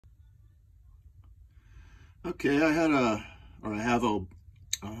Okay, I have a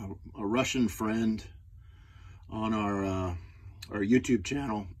Russian friend on our YouTube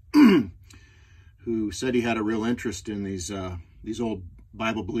channel who said he had a real interest in these old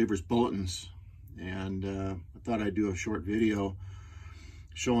Bible Believers bulletins, and I thought I'd do a short video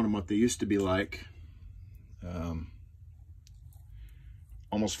showing them what they used to be like.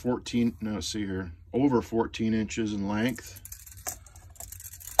 Almost 14, no, let's see here, over 14 inches in length.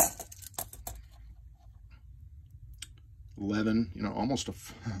 11,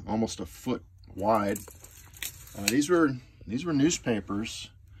 almost a foot wide. These were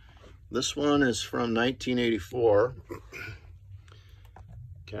newspapers. This one is from 1984.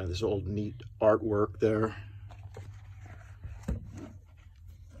 Kind of this old neat artwork there.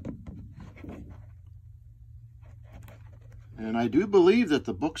 And I do believe that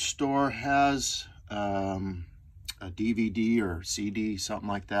the bookstore has a DVD or CD, something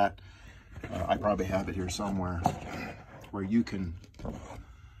like that. I probably have it here somewhere, where you can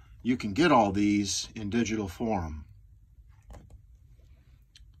get all these in digital form.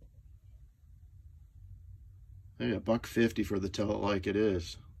 Hey, $1.50 for the Tell It Like It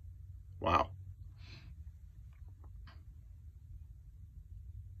Is. Wow.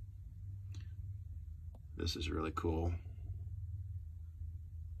 This is really cool.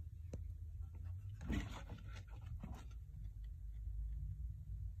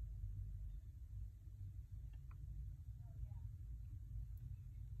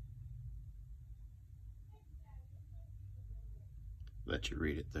 Let you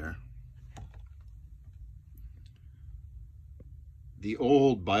read it there. The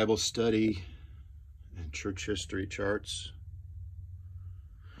old Bible study and church history charts.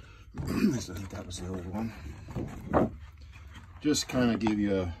 I think that was the old one. Just kind of give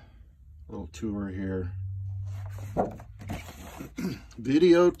you a little tour here.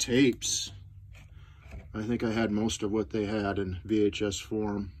 Videotapes. I think I had most of what they had in VHS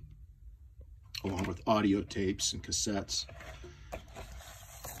form, along with audio tapes and cassettes.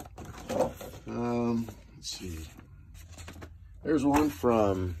 Let's see. There's one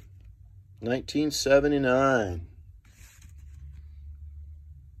from 1979.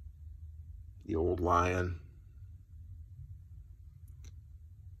 The old lion.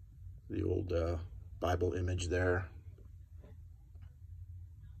 The old Bible image there.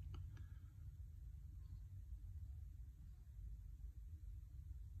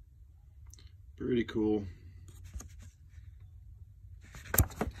 Pretty cool.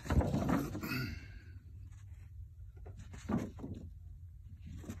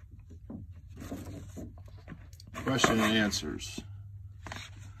 Question and answers.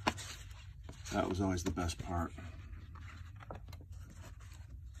 That was always the best part.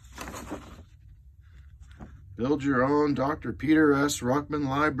 Build your own Dr. Peter S. Ruckman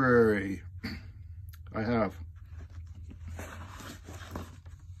library. I have.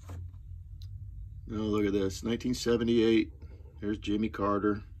 Oh, look at this. 1978. There's Jimmy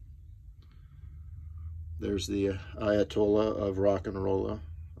Carter. There's the Ayatollah of rock and roll,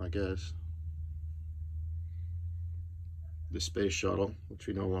 I guess. The space shuttle, which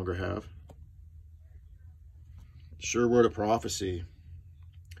we no longer have. Sure word of prophecy.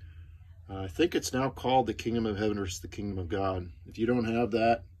 I think it's now called the Kingdom of Heaven versus the Kingdom of God. If you don't have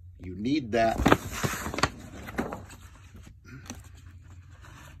that, you need that.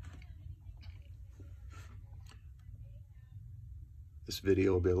 This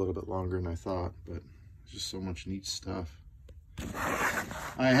video will be a little bit longer than I thought, but there's just so much neat stuff.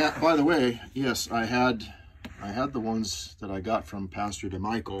 By the way, yes, I had the ones that I got from Pastor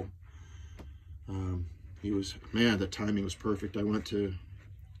DeMichael. He was, man, the timing was perfect. I went to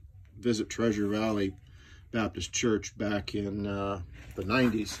visit Treasure Valley Baptist Church back in the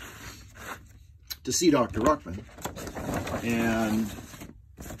 90s to see Dr. Ruckman. And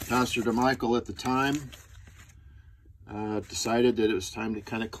Pastor DeMichael at the time decided that it was time to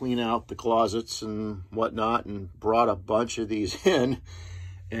kind of clean out the closets and whatnot, and brought a bunch of these in.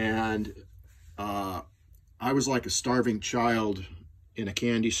 And I was like a starving child in a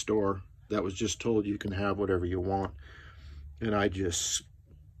candy store that was just told you can have whatever you want. And I just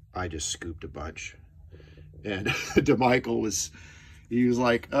scooped a bunch. And DeMichael was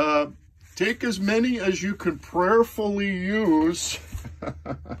like, take as many as you can prayerfully use.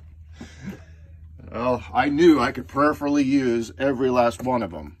 Well, I knew I could prayerfully use every last one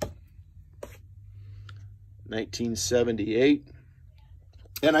of them. 1978.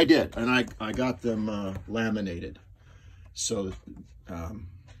 And I did, and I got them laminated, so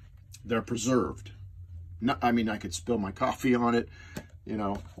they're preserved. I mean, I could spill my coffee on it,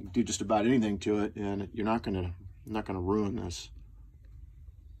 do just about anything to it, and you're not gonna ruin this.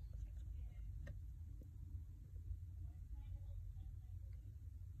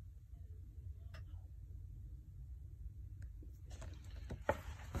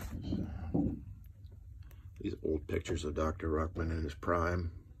 old pictures of Dr. Ruckman in his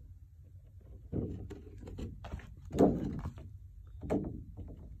prime.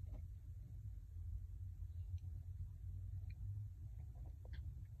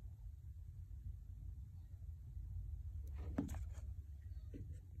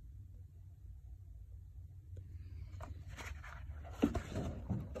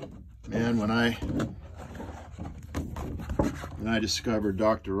 Man, when I discovered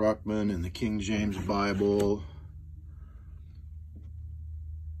Dr. Ruckman and the King James Bible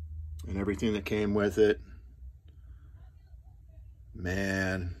and everything that came with it,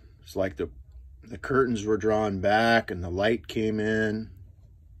 man, it's like the curtains were drawn back and the light came in.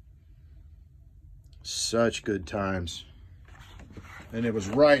 Such good times. And it was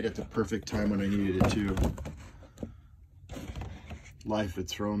right at the perfect time when I needed it too. Life had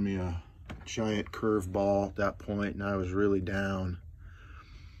thrown me a giant curveball at that point, and I was really down.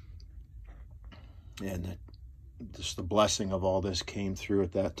 And just the blessing of all this came through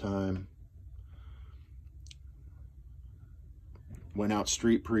at that time. Went out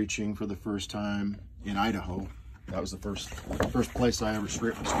street preaching for the first time in Idaho. That was the first place I ever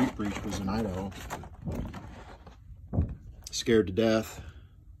street preached, was in Idaho. Scared to death.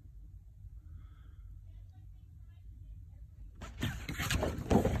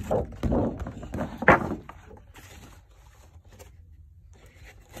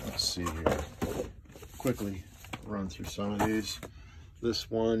 Let's see here. Quickly run through some of these.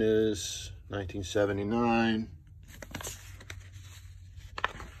 This one is 1979.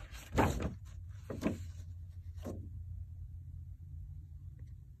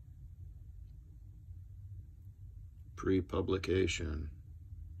 Pre-publication.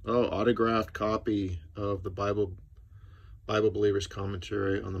 Oh, autographed copy of the Bible Believers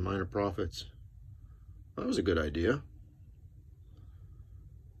Commentary on the Minor Prophets. That was a good idea.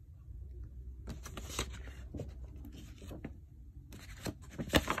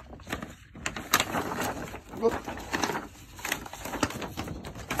 Whoop.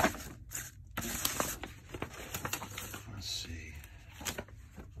 Let's see.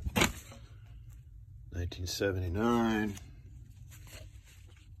 1979.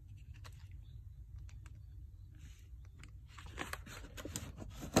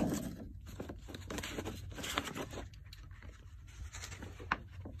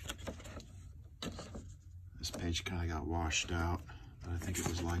 This page kind of got washed out, but I think it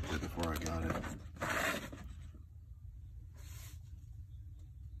was like that before I got it.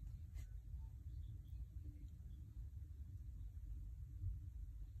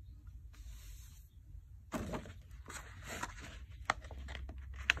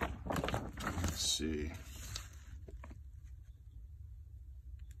 Let's see.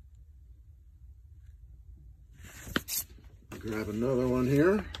 Grab another one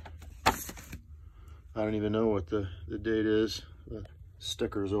here. I don't even know what the date is. The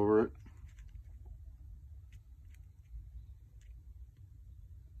sticker's over it.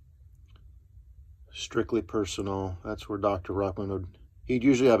 Strictly personal. That's where Dr. Ruckman would... He'd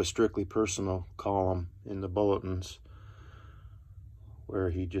usually have a strictly personal column in the Bulletins where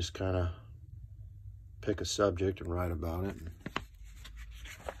he'd just kind of pick a subject and write about it.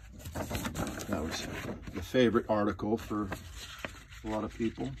 That was the favorite article for a lot of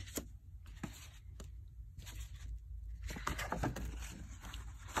people.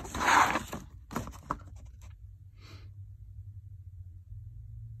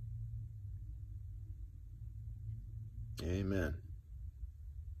 Amen.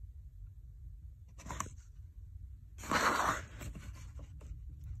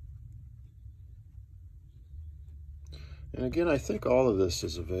 And again, I think all of this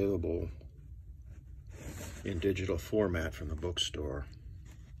is available in digital format from the bookstore.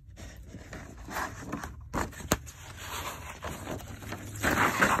 Just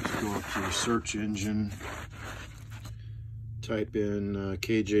go up to the search engine, type in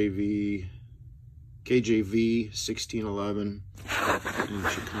KJV 1611, and you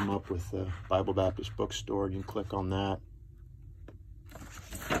should come up with the Bible Baptist Bookstore, and you can click on that.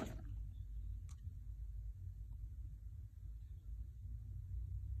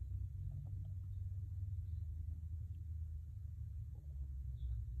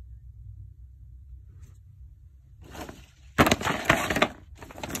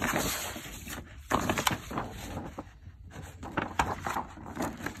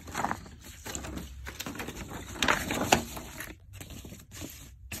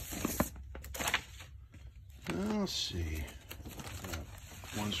 Let's see,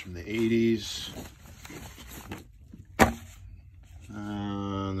 one's from the 80s,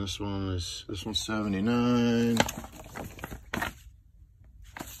 and this one's 79,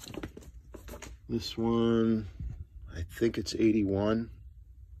 this one think it's 81.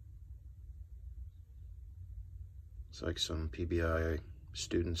 It's like some PBI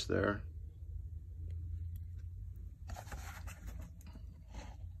students there.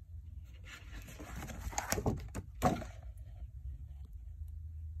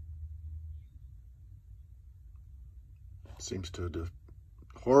 Seems to those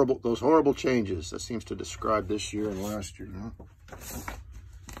horrible changes. That seems to describe this year and last year, huh?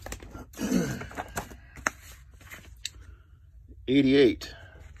 88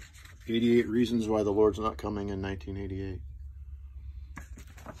 reasons why the Lord's not coming in 1988.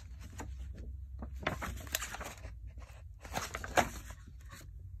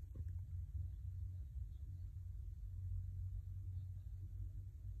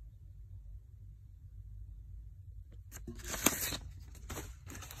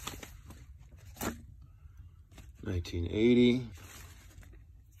 $1980.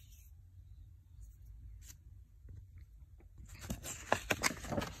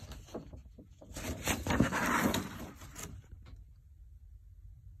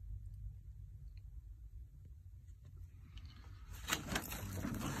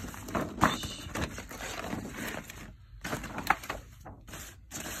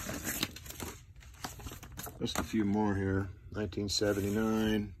 Just a few more here.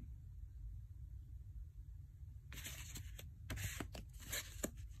 1979.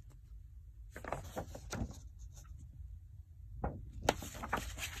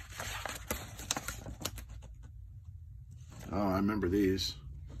 Oh, I remember these.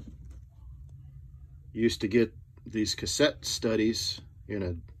 You used to get these cassette studies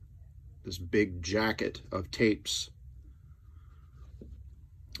in this big jacket of tapes.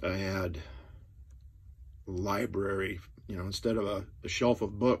 I had a library, you know, instead of a shelf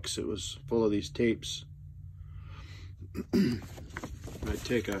of books, it was full of these tapes. I'd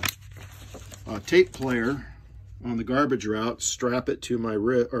take a tape player on the garbage route, strap it to my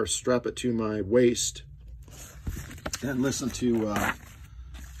waist, and listen to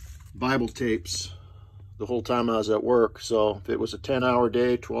Bible tapes the whole time I was at work. So if it was a 10-hour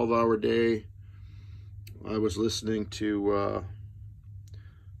day, 12-hour day, I was listening to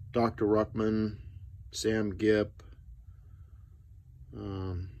Dr. Ruckman, Sam Gipp,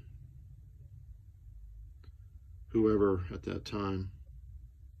 whoever at that time.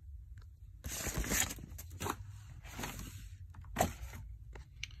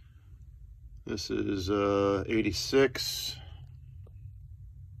 This is 86.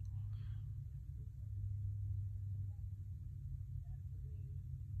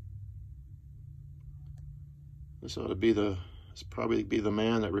 This ought to be this probably be the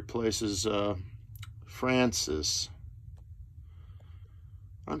man that replaces Francis.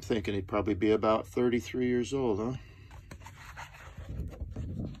 I'm thinking he'd probably be about 33 years old, huh?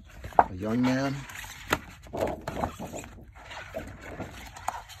 A young man.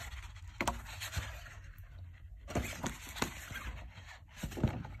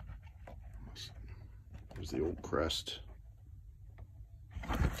 There's the old crest.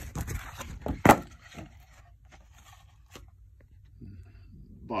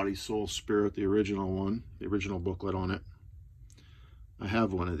 Body, Soul, Spirit, the original one, the original booklet on it. I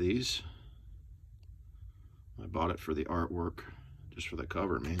have one of these. I bought it for the artwork, just for the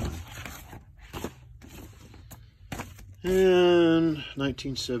cover, mainly. And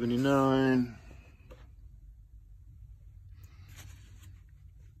 1979.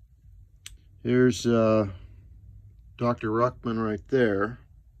 Here's Dr. Ruckman right there.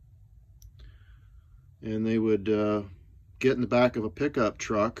 And they would get in the back of a pickup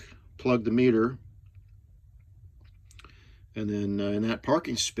truck, plug the meter, and then in that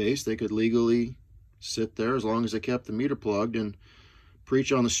parking space, they could legally sit there as long as they kept the meter plugged and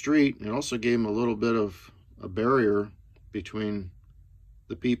preach on the street. It also gave them a little bit of a barrier between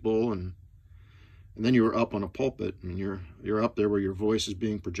the people, and then you were up on a pulpit, and you're up there where your voice is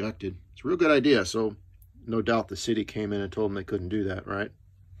being projected. It's a real good idea. So no doubt the city came in and told them they couldn't do that, right?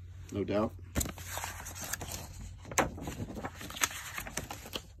 No doubt.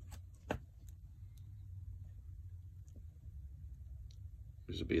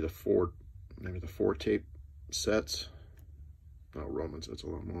 These would be maybe the four tape sets. Oh, Romans, that's a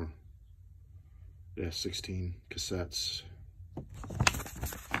lot more. Yeah, 16 cassettes. Oh,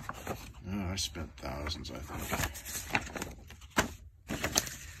 I spent thousands, I think.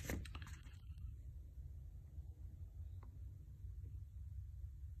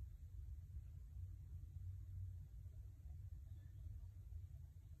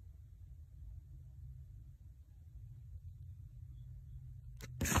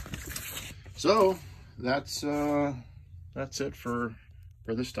 So that's it for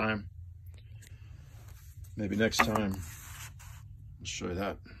this time. Maybe next time I'll show you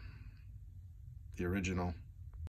that, the original.